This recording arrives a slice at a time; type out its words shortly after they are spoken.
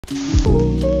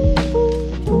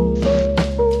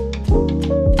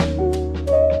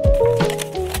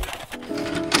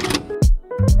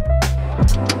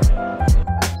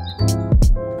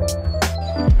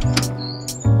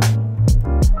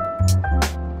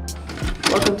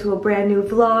To a brand new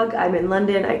vlog. I'm in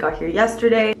London. I got here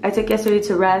yesterday. I took yesterday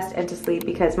to rest and to sleep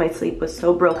because my sleep was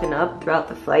so broken up throughout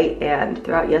the flight and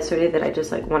throughout yesterday that I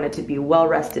just like wanted to be well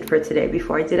rested for today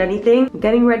before I did anything. I'm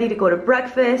getting ready to go to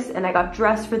breakfast and I got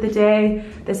dressed for the day.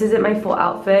 This isn't my full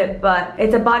outfit, but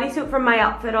it's a bodysuit from My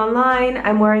Outfit Online.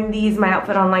 I'm wearing these My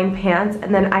Outfit Online pants,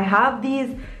 and then I have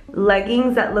these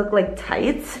leggings that look like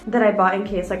tights that I bought in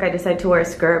case like I decide to wear a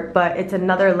skirt, but it's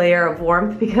another layer of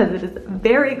warmth because it is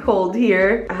very cold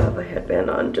here. I have a headband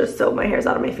on just so my hair's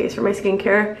out of my face for my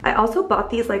skincare. I also bought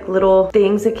these like little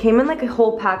things. It came in like a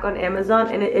whole pack on Amazon,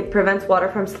 and it prevents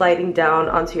water from sliding down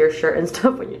onto your shirt and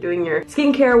stuff when you're doing your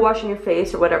skincare, washing your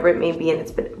face or whatever it may be, and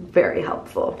it's been very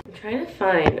helpful. I'm trying to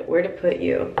find where to put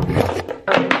you.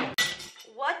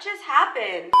 What just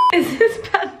happened? Is this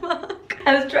bad luck?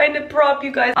 I was trying to prop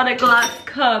you guys on a glass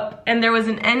cup and there was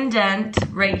an indent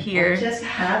right here. What just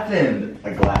happened?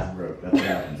 A glass broke, that's what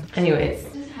happened. Anyways.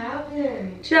 What just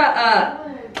happened? Shut up.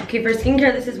 Okay, for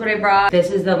skincare, this is what I brought. This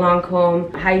is the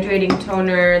Lancome Hydrating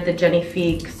Toner, the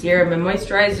Genifique Serum and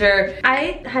Moisturizer.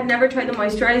 I had never tried the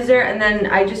moisturizer, and then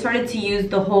I just started to use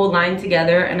the whole line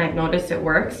together, and I've noticed it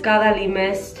works. Galali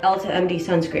Mist Ultra MD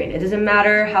Sunscreen. It doesn't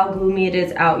matter how gloomy it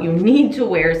is out, you need to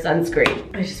wear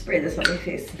sunscreen. I just sprayed this on my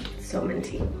face. It's so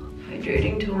minty.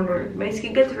 Hydrating toner. My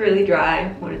skin gets really dry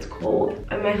when it's cold.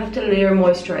 I might have to layer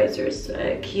moisturizers.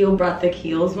 Kiehl brought the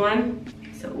Kiehl's one,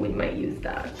 so we might use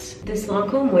that. This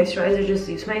Lancome moisturizer just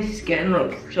leaves my skin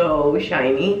like so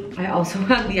shiny. I also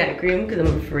have the eye cream because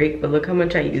I'm a freak, but look how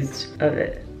much I used of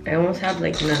it. I almost have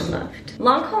like none left.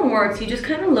 Lancome works, you just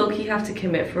kind of low-key have to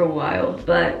commit for a while,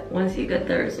 but once you get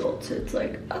the results, it's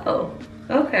like, oh,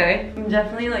 okay. I'm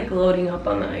definitely like loading up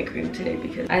on the eye cream today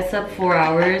because I slept 4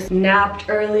 hours, napped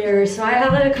earlier, so I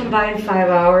have like a combined 5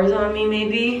 hours on me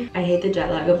maybe. I hate the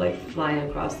jet lag of like flying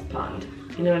across the pond.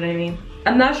 You know what I mean?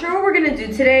 I'm not sure what we're gonna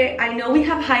do today. I know we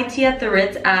have high tea at the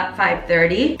Ritz at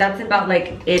 5:30. That's about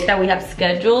like it that we have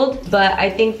scheduled. But I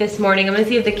think this morning, I'm gonna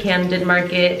see if the Camden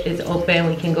Market is open.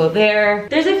 We can go there.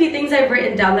 There's a few things I've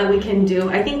written down that we can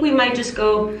do. I think we might just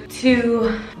go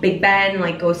to Big Ben,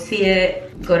 like go see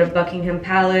it. Go to Buckingham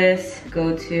Palace.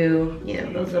 Go to, you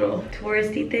know, those little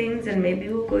touristy things. And maybe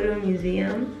we'll go to a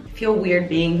museum. I feel weird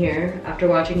being here after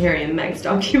watching Harry and Meg's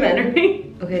documentary.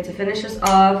 Okay, to finish this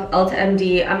off, Ulta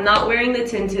MD. I'm not wearing the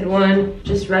tinted one,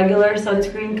 just regular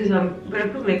sunscreen because I'm gonna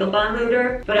put makeup on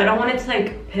later. But I don't want it to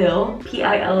like pill.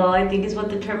 P-I-L-L, I think is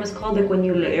what the term is called, like when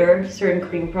you layer certain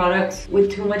cream products with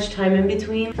too much time in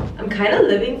between. I'm kind of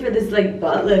living for this like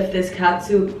butt lift this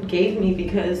catsuit gave me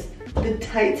because the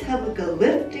tights have like a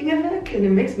lifting effect and it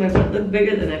makes my butt look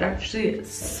bigger than it actually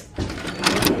is.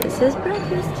 This is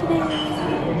breakfast today.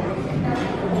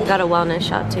 Got a wellness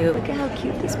shot too. Look at how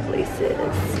cute this place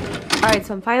is. Alright,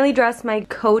 so I'm finally dressed. My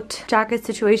coat jacket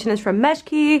situation is from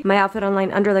Meshki. My Outfit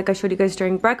Online under, like I showed you guys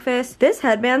during breakfast. This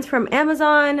headband's from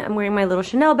Amazon. I'm wearing my little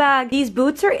Chanel bag. These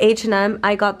boots are H&M.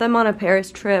 I got them on a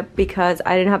Paris trip because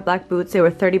I didn't have black boots. They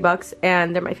were 30 bucks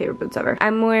and they're my favorite boots ever.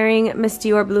 I'm wearing Miss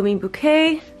Dior Blooming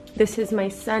Bouquet. This is my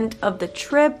scent of the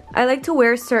trip. I like to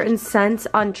wear certain scents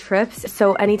on trips,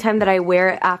 so anytime that I wear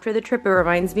it after the trip, it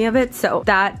reminds me of it. So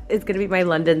that is gonna be my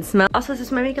London smell. Also, this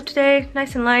is my makeup today,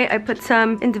 nice and light. I put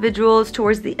some individuals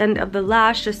towards the end of the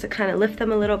lash just to kind of lift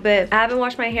them a little bit. I haven't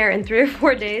washed my hair in 3 or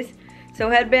 4 days, so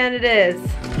headband it is.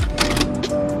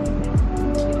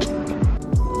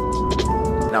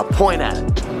 Now point at it.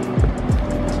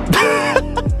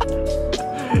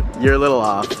 You're a little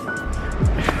off.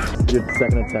 Your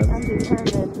second attempt. I'm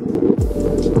determined.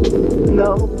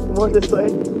 No, more this way.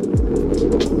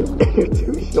 You're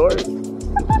too short.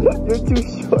 You're too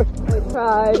short. I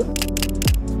tried.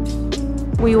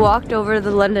 We walked over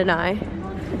the London Eye.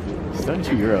 It's only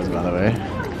 €2, by the way,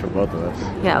 for both of us.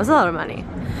 Yeah, it was a lot of money.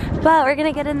 But we're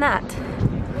gonna get in that.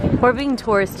 We're being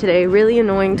tourists today, really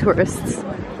annoying tourists.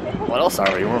 What else are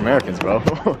we? We're Americans, bro.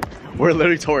 We're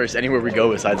literally tourists anywhere we go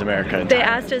besides America. They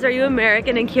asked us, are you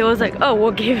American? And Kiehl was like, oh,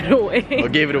 we'll give it away.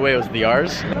 What gave it away was the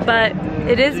ours. But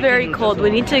it is very cold.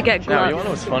 We need to get gloves. Now, you wanna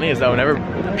know what's funny is that whenever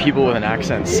people with an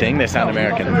accent sing, they sound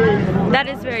American. That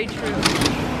is very true.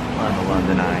 On the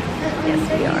London Eye.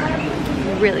 Yes, we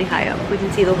are. Really high up. We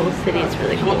can see the whole city. It's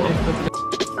really cool.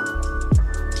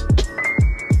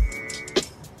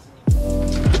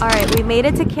 Alright, we made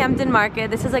it to Camden Market.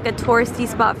 This is like a touristy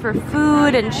spot for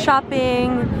food and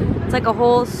shopping. It's like a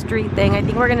whole street thing. I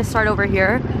think we're gonna start over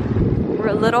here. We're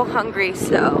a little hungry,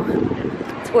 so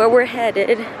where we're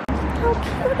headed. How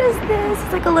cute is this?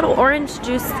 It's like a little orange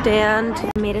juice stand.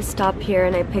 I made a stop here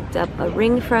and I picked up a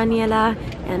ring for Aniela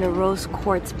and a rose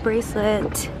quartz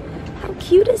bracelet. How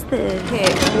cute is this? Okay,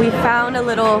 we found a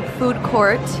little food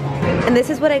court and this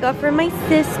is what I got for my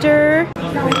sister.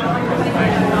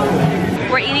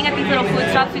 We're eating at these little food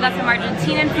shops. We got some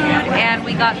Argentinian food and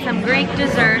we got some Greek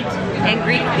dessert and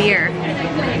Greek beer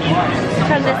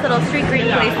from this little street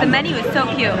Greek place. The menu is so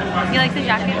cute. You like the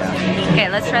jacket? Okay,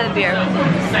 let's try the beer.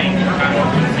 That's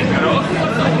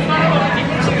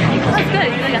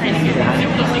good. It's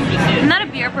really good. I'm not a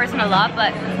beer person a lot,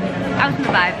 but I was in the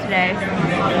vibe today.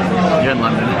 You're in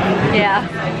London. Yeah.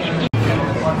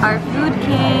 Our food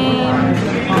came.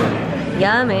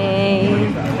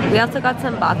 Yummy. We also got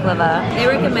some baklava. They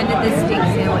recommended this steak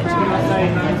sandwich.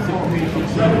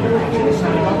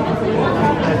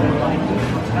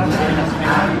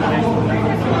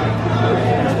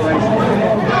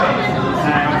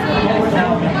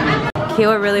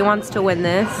 Kayla really wants to win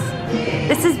this.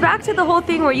 This is back to the whole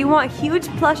thing where you want huge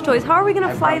plush toys. How are we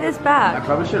gonna fly this I back?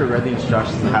 probably should have read the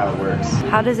instructions on how it works.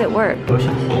 How does it work? We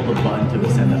should hold the button to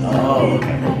send it. Oh,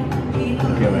 okay.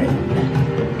 Okay, wait.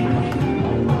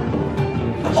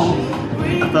 Oh,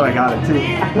 I thought I got it too.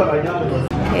 I thought I got it.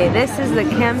 Okay, this is the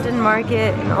Camden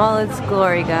Market in all its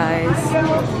glory, guys.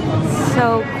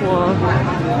 So cool.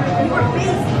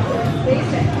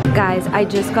 Guys, I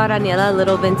just got Aniela a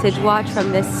little vintage watch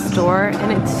from this store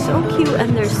and it's so cute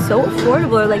and they're so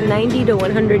affordable. They're like 90 to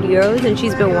 100 euros and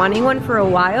she's been wanting one for a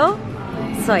while.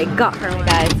 So I got her.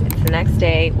 Guys, it's the next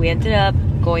day. We ended up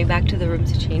going back to the room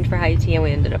to change for high tea and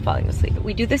we ended up falling asleep.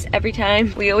 We do this every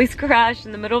time. We always crash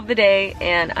in the middle of the day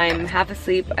and I'm half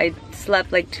asleep. I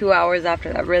slept like 2 hours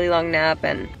after that really long nap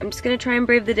and I'm just gonna try and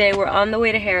brave the day. We're on the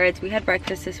way to Harrods. We had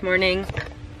breakfast this morning.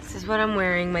 This is what I'm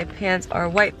wearing. My pants are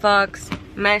White Fox,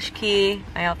 mesh key,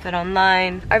 my outfit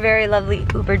online. Our very lovely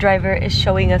Uber driver is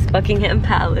showing us Buckingham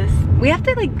Palace. We have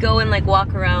to like go and like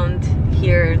walk around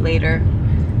here later.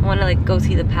 I wanna like go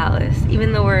see the palace,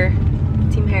 even though we're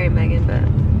Team Harry and Meghan, but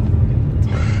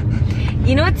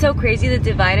you know what's so crazy, the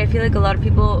divide? I feel like a lot of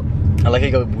people, I like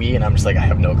you go we and I'm just like, I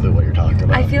have no clue what you're talking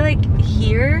about. I feel like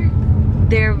here,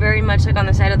 they're very much like on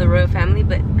the side of the royal family,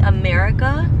 but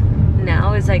America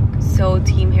now is like so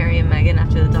Team Harry and Meghan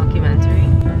after the documentary.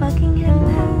 Buckingham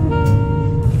Palace.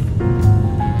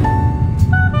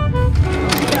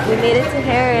 We made it to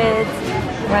Harrods.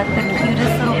 We're at the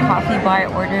cutest little coffee bar.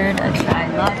 I ordered a chai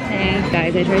latte.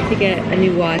 Guys, I tried to get a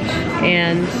new watch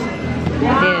and they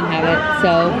didn't have it.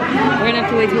 So we're gonna have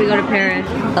to wait till we go to Paris.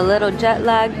 A little jet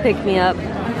lag picked me up.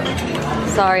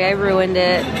 Sorry, I ruined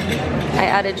it. I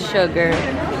added sugar. I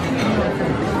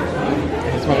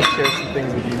just want to share some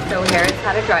things with you. So Harrods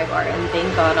had a dry bar and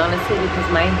thank God, honestly, because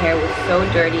my hair was so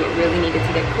dirty. It really needed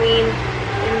to get clean.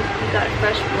 And we got a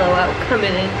fresh blowout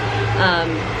coming in.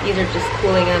 These are just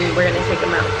cooling them. We're gonna take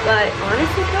them out. But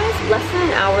honestly, guys, less than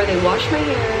an hour. They washed my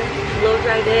hair, blow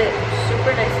dried it,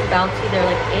 super nice and bouncy. They're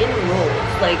like in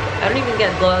rolls. Like I don't even get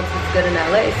blowouts as good in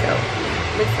LA, so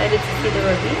I'm excited to see the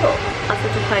reveal. Also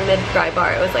to find the dry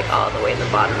bar, it was like all the way in the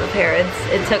bottom of Harrods.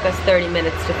 It took us 30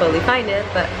 minutes to fully find it,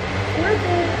 but worth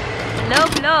it. No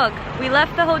vlog. We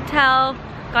left the hotel,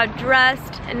 got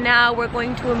dressed, and now we're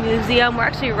going to a museum. We're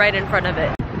actually right in front of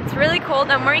it. It's really cold.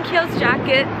 I'm wearing Kale's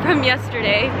jacket from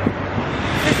yesterday.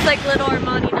 This like little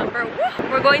Armani number. Woo!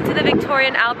 We're going to the Victoria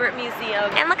and Albert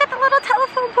Museum. And look at the little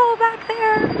telephone pole back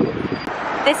there.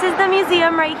 This is the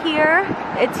museum right here.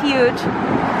 It's huge.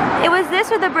 It was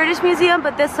this or the British Museum,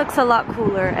 but this looks a lot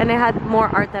cooler and it had more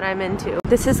art that I'm into.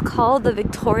 This is called the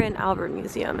Victoria and Albert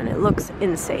Museum and it looks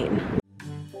insane.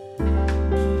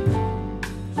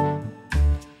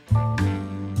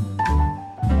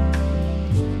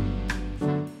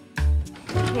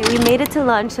 We made it to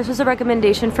lunch. This was a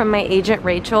recommendation from my agent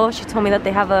Rachel. She told me that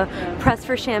they have a press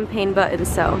for champagne button,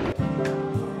 so.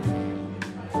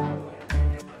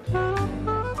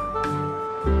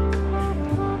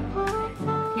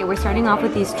 Okay, we're starting off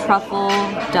with these truffle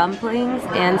dumplings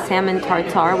and salmon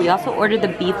tartare. We also ordered the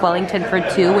beef Wellington for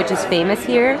 2, which is famous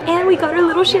here. And we got our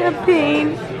little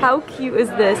champagne. How cute is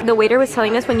this? The waiter was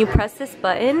telling us when you press this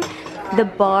button, the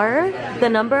bar, the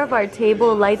number of our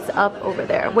table lights up over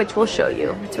there, which we'll show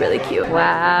you. It's really cute.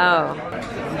 Wow.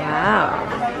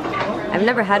 Wow. I've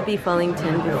never had beef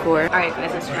Wellington before. All right,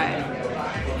 guys, let's try it.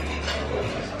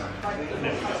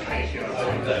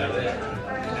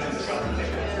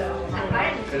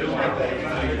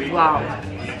 Wow.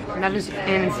 That is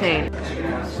insane.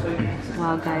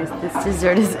 Wow, guys, this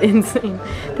dessert is insane.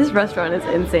 This restaurant is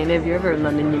insane. If you're ever in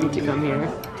London, you need to come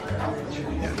here.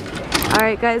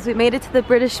 Alright guys, we made it to the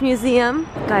British Museum.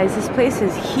 Guys, this place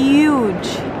is huge.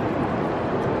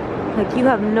 Like, you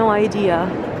have no idea.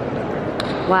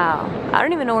 Wow, I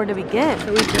don't even know where to begin.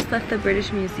 So we just left the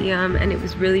British Museum and it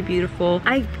was really beautiful.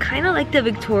 I kind of like the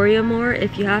Victoria more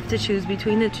if you have to choose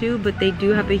between the two, but they do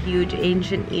have a huge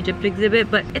ancient Egypt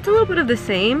exhibit, but it's a little bit of the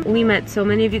same. We met so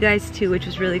many of you guys too, which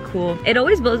was really cool. It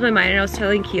always blows my mind, and I was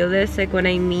telling Keo this, like when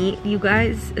I meet you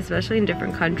guys, especially in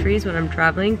different countries when I'm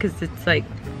traveling, because it's like,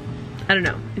 I don't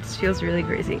know, it just feels really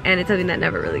crazy, and it's something that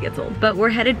never really gets old. But we're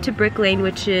headed to Brick Lane,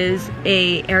 which is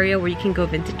a area where you can go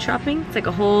vintage shopping. It's like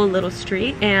a whole little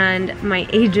street, and my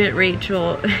agent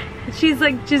Rachel, she's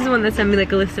the one that sent me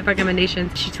like a list of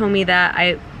recommendations. She told me that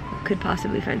I could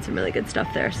possibly find some really good stuff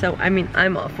there, so I mean,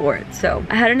 I'm all for it. So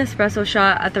I had an espresso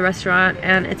shot at the restaurant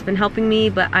and it's been helping me,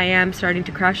 but I am starting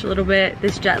to crash a little bit.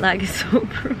 This jet lag is so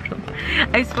brutal.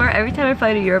 I swear every time I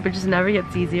fly to Europe it just never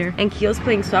gets easier. And Keel's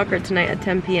playing soccer tonight at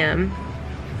 10 p.m.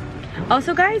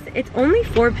 Also guys, it's only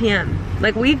 4 p.m.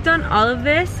 Like, we've done all of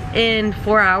this in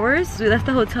 4 hours. We left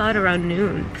the hotel at around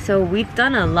noon. So we've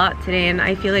done a lot today, and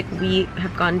I feel like we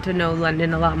have gotten to know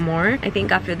London a lot more. I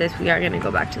think after this we are gonna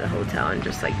go back to the hotel and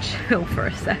just like chill for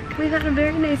a sec. We've had a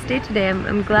very nice day today.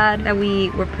 I'm glad that we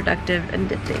were productive and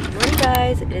did things. Morning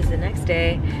guys, it is the next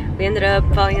day. We ended up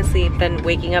falling asleep, then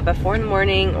waking up at 4 in the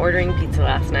morning, ordering pizza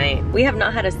last night. We have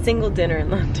not had a single dinner in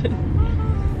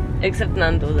London. Except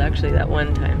Nando's, actually, that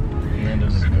one time.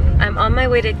 I'm on my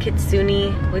way to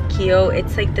Kitsune with Keo.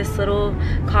 It's like this little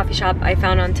coffee shop I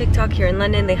found on TikTok here in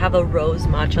London. They have a rose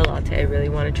matcha latte I really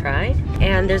want to try.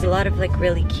 And there's a lot of like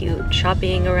really cute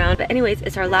shopping around. But anyways,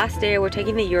 it's our last day. We're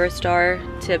taking the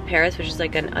Eurostar to Paris, which is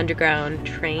like an underground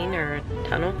train or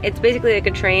tunnel. It's basically like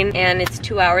a train, and it's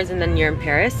 2 hours and then you're in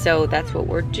Paris. So that's what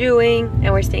we're doing.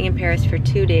 And we're staying in Paris for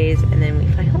 2 days and then we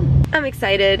fly home. I'm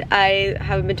excited. I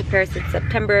haven't been to Paris since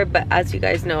September, but as you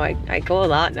guys know, I go a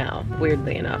lot now,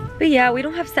 weirdly enough. But yeah, we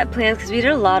don't have set plans because we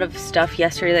did a lot of stuff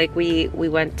yesterday. Like we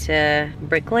went to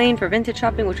Brick Lane for vintage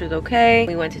shopping, which was okay.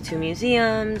 We went to 2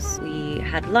 museums. We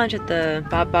had lunch at the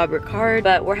Bob Ricard,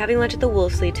 but we're having lunch at the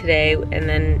Wolseley today, and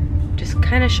then just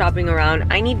kind of shopping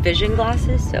around. I need vision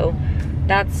glasses, so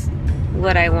that's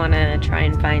what I want to try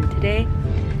and find today.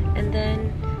 And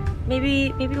then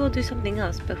maybe we'll do something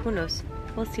else, but who knows?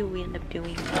 We'll see what we end up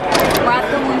doing. We're at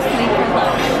the Wolseley for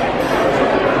lunch.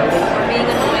 We're being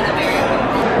annoying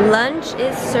Americans. Lunch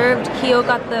is served. Keo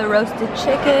got the roasted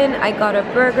chicken. I got a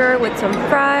burger with some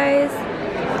fries.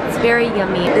 It's very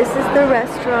yummy. This is the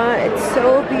restaurant. It's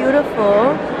so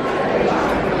beautiful.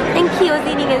 And Keo's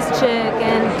eating his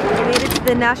chicken. We made it to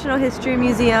the National History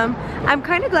Museum. I'm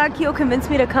kind of glad Keo convinced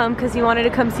me to come because he wanted to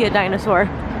come see a dinosaur.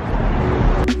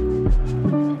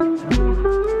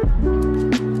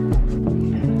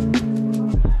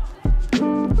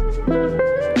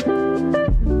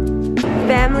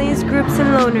 Families, groups,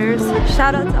 and loners.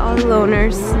 Shout out to all the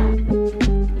loners.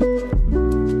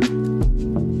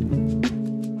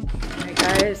 Alright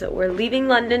guys, we're leaving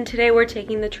London today. We're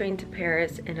taking the train to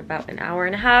Paris in about an hour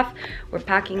and a half. We're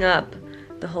packing up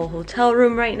the whole hotel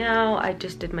room right now. I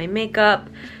just did my makeup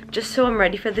just so I'm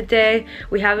ready for the day.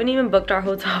 We haven't even booked our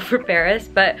hotel for Paris,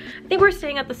 but I think we're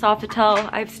staying at the Sofitel.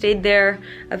 I've stayed there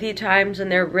a few times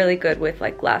and they're really good with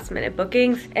like last minute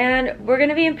bookings. And we're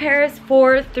gonna be in Paris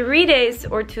for 3 days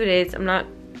or 2 days, I'm not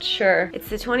sure. It's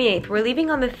the 28th. We're leaving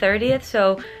on the 30th,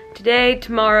 so today,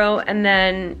 tomorrow, and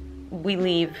then we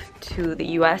leave to the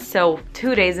US, so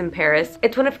 2 days in Paris.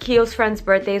 It's one of Keo's friends'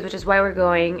 birthdays, which is why we're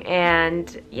going,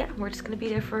 and yeah, we're just gonna be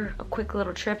there for a quick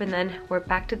little trip, and then we're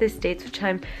back to the States, which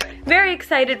I'm very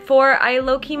excited for. I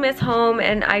low-key miss home,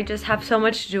 and I just have so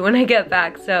much to do when I get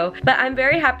back, so. But I'm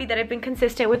very happy that I've been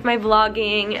consistent with my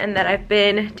vlogging, and that I've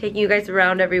been taking you guys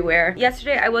around everywhere.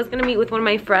 Yesterday, I was gonna meet with one of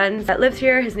my friends that lives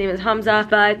here. His name is Hamza,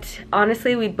 but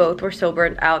honestly, we both were so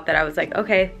burnt out that I was like,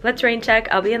 okay, let's rain check.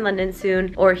 I'll be in London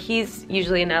soon, or he's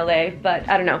usually in LA, but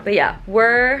I don't know. But yeah,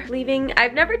 we're leaving.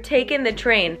 I've never taken the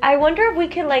train. I wonder if we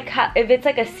can like, if it's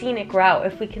like a scenic route,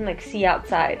 if we can like see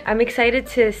outside. I'm excited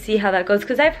to see how that goes,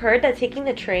 because I've heard that taking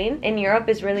the train in Europe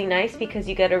is really nice because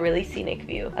you get a really scenic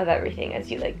view of everything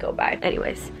as you like go by.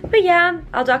 Anyways, but yeah,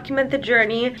 I'll document the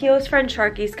journey. Keo's friend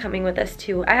Sharky's coming with us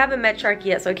too. I haven't met Sharky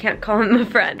yet, so I can't call him a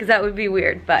friend because that would be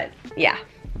weird, but yeah.